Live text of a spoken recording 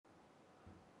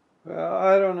Well,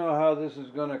 I don't know how this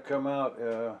is going to come out.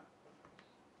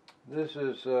 This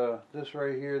is this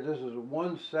right here. This is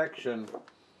one section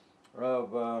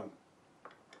of uh,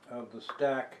 of the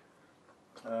stack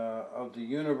of the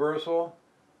universal.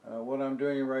 What I'm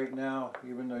doing right now,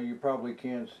 even though you probably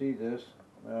can't see this,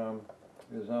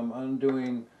 is I'm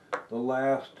undoing the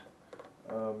last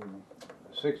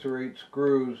 6 or 8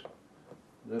 screws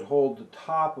that hold the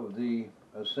top of the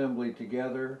assembly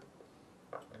together.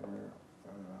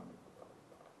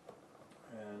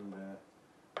 And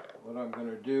what I'm going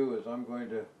to do is I'm going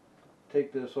to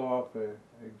take this off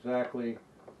exactly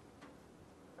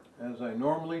as I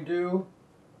normally do.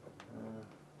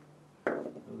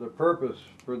 The purpose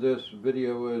for this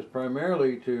video is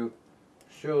primarily to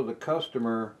show the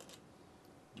customer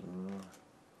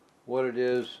what it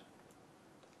is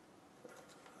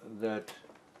that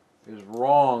is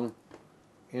wrong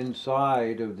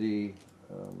inside of the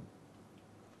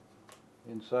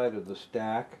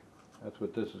stack. That's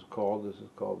what this is called. This is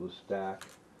called the stack.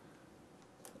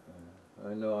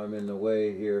 I know I'm in the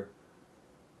way here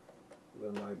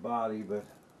with my body, but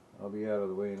I'll be out of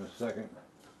the way in a second.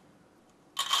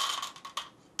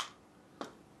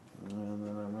 And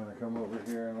then I'm going to come over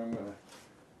here and I'm going to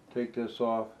take this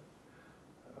off.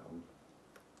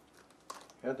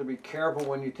 You have to be careful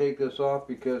when you take this off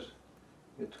because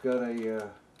it's got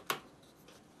a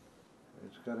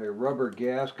rubber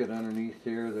gasket underneath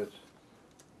here that's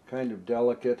kind of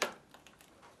delicate.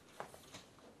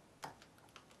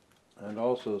 And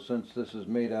also, since this is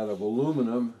made out of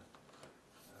aluminum,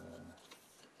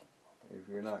 if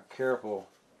you're not careful,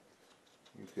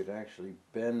 you could actually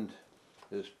bend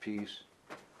this piece,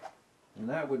 and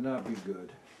that would not be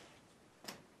good.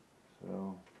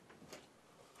 So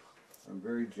I'm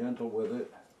very gentle with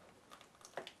it,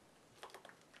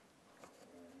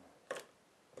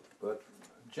 but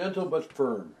gentle but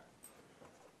firm.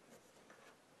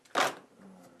 Okay.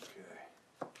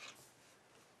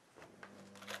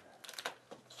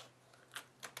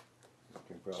 You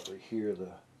can probably hear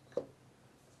the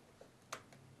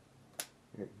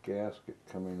gasket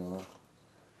coming off.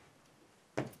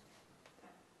 I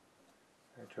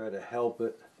try to help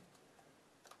it.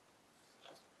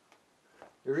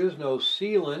 There is no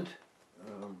sealant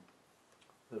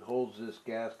that holds this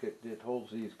gasket. It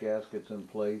holds these gaskets in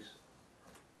place.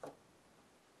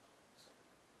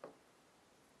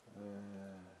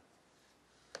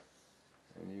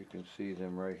 And you can see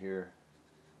them right here.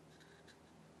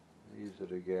 These are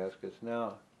the gaskets.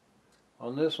 Now,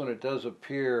 on this one, it does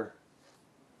appear.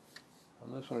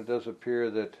 On this one, it does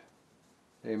appear that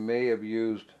they may have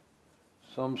used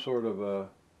some sort of a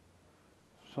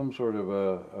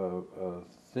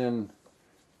thin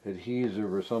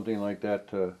adhesive or something like that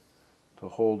to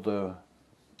hold the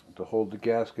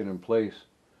gasket in place.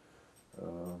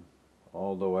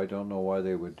 Although I don't know why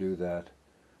they would do that,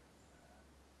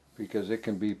 because it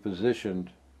can be positioned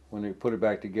when they put it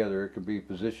back together. It can be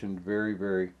positioned very,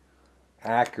 very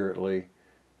accurately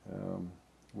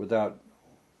without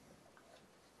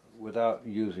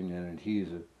using an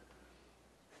adhesive.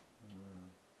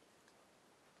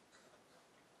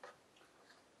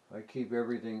 I keep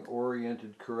everything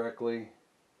oriented correctly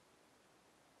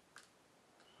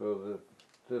so that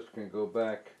this can go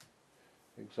back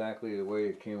exactly the way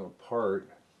it came apart.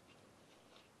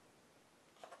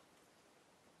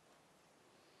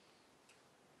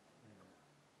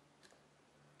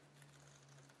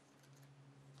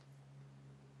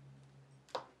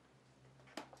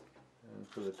 And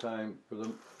for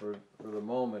the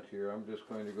moment here, I'm just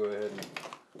going to go ahead and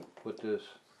put this,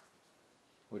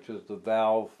 which is the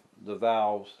valves. I'm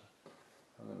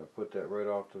going to put that right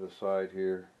off to the side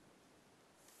here,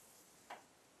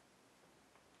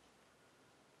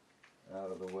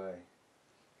 out of the way.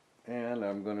 And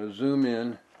I'm going to zoom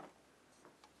in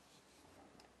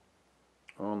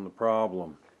on the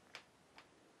problem.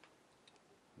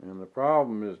 And the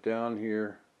problem is down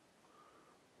here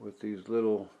with these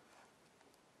little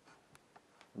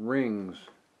rings.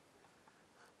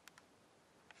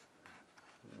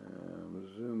 I'm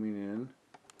zooming in.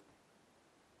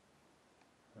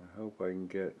 I hope I can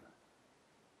get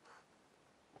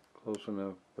close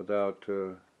enough without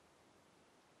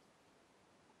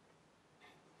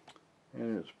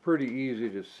and it's pretty easy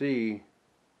to see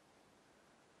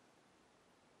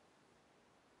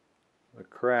the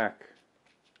crack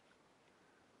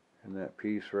in that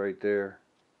piece right there.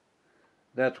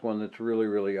 That's one that's really,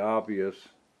 really obvious.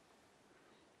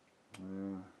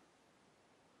 I'm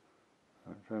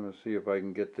trying to see if I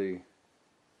can get the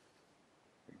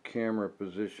camera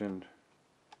positioned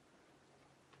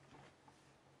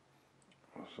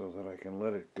so that I can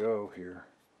let it go here.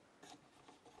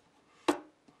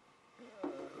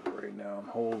 right now I'm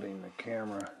holding the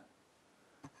camera.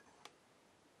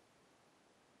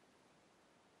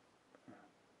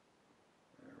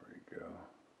 There we go.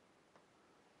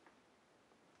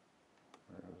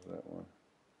 There's that one.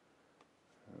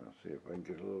 I'll see if I can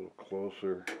get a little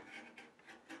closer.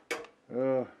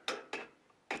 You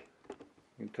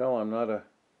can tell I'm not a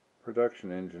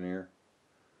production engineer.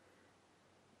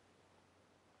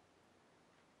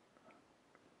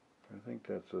 I think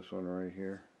that's this one right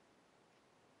here.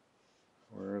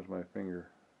 Where is my finger?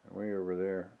 Way over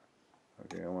there.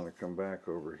 Okay, I want to come back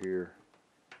over here.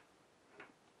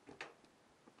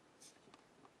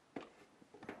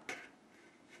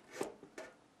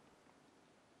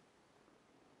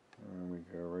 There we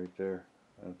go, right there.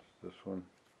 That's this one.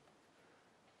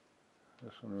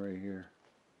 This one right here.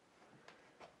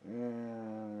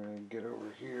 And get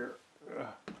over here.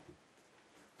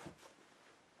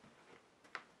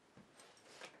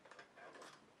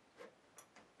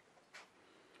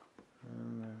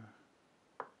 And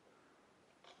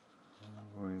I'm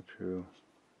going to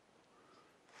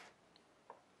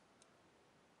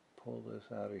pull this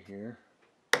out of here.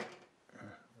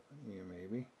 Yeah,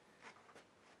 maybe.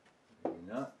 Maybe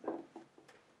not.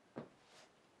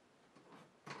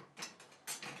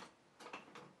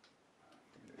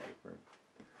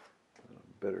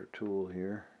 Better tool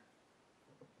here.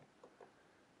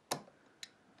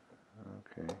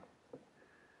 Okay.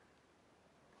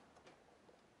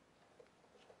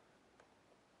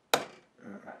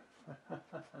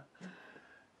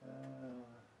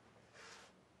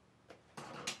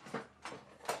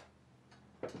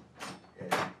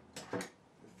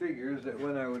 Figures that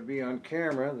when I would be on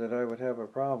camera that I would have a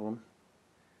problem.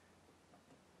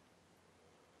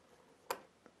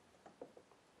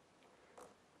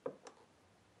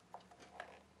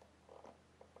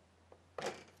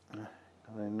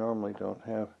 I normally don't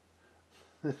have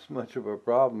this much of a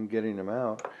problem getting them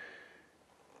out.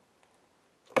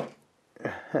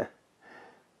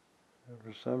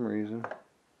 For some reason.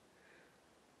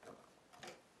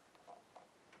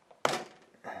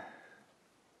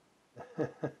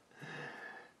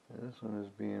 This one is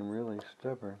being really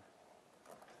stubborn.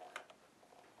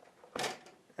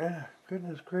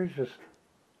 Goodness gracious.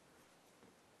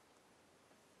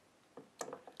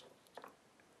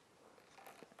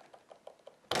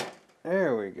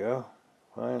 There we go.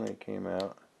 Finally came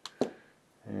out.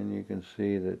 And you can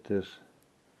see that this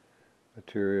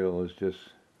material is just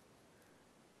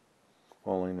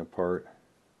falling apart.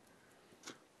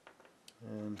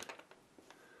 And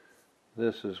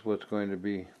this is what's going to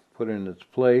be put in its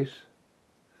place.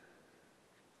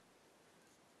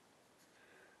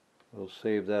 We'll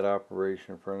save that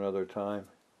operation for another time.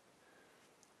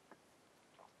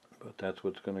 But that's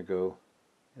what's going to go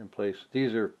in place.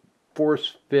 These are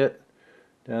force fit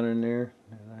down in there.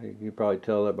 You can probably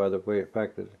tell that by the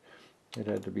fact that it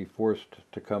had to be forced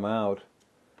to come out.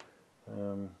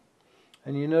 And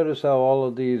you notice how all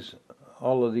of these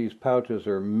pouches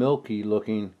are milky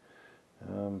looking.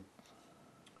 And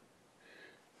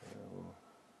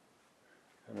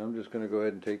I'm just going to go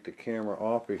ahead and take the camera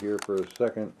off of here for a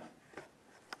second.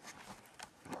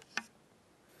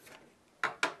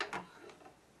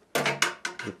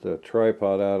 Get the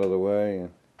tripod out of the way,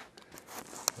 and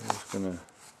I'm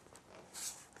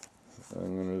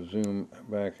going to zoom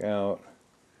back out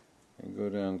and go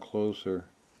down closer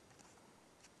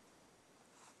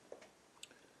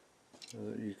so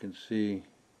that you can see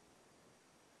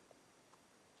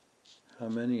how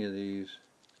many of these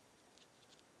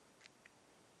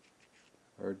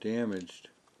are damaged.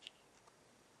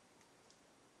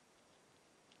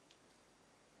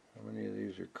 How many of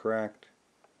these are cracked?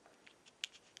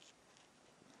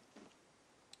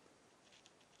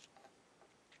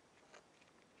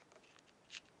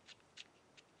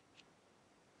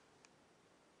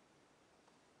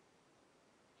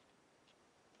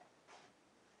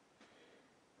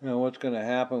 Now what's going to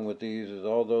happen with these is,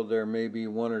 although there may be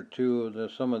one or two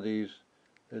of some of these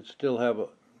that still have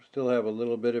a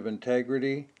little bit of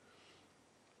integrity,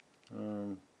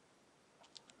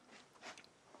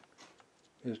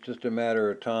 it's just a matter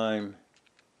of time.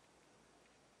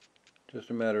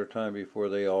 Just a matter of time before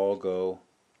they all go.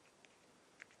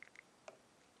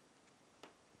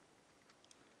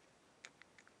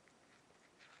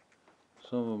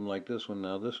 Some of them, like this one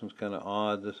now, this one's kind of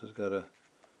odd. This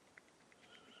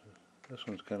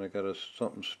one's kind of got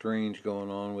something strange going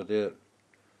on with it.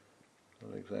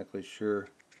 Not exactly sure.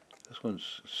 This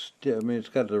one's stiff. I mean, it's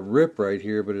got the rip right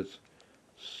here, but it's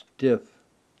stiff.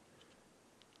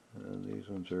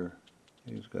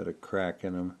 These got a crack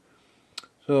in them.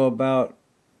 So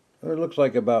it looks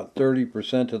like about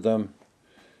 30% of them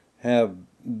have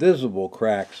visible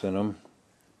cracks in them.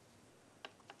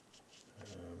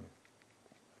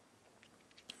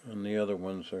 And the other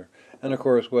ones are, and of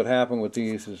course what happened with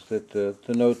these is that the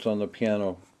notes on the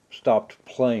piano stopped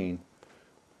playing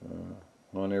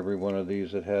on every one of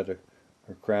these that had a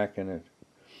crack in it.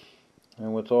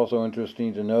 And what's also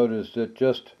interesting to note is that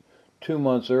just 2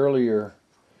 months earlier,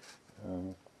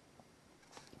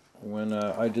 when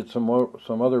I did some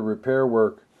other repair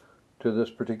work to this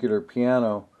particular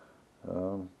piano,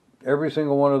 every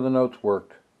single one of the notes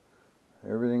worked.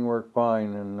 Everything worked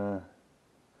fine, and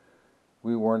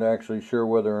we weren't actually sure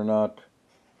whether or not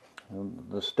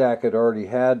the stack had already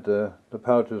had the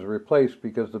pouches replaced,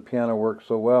 because the piano worked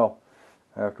so well.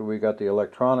 After we got the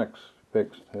electronics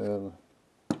fixed,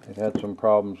 it had some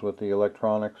problems with the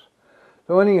electronics.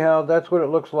 So anyhow, that's what it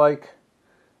looks like,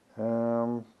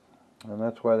 and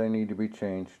that's why they need to be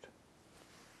changed.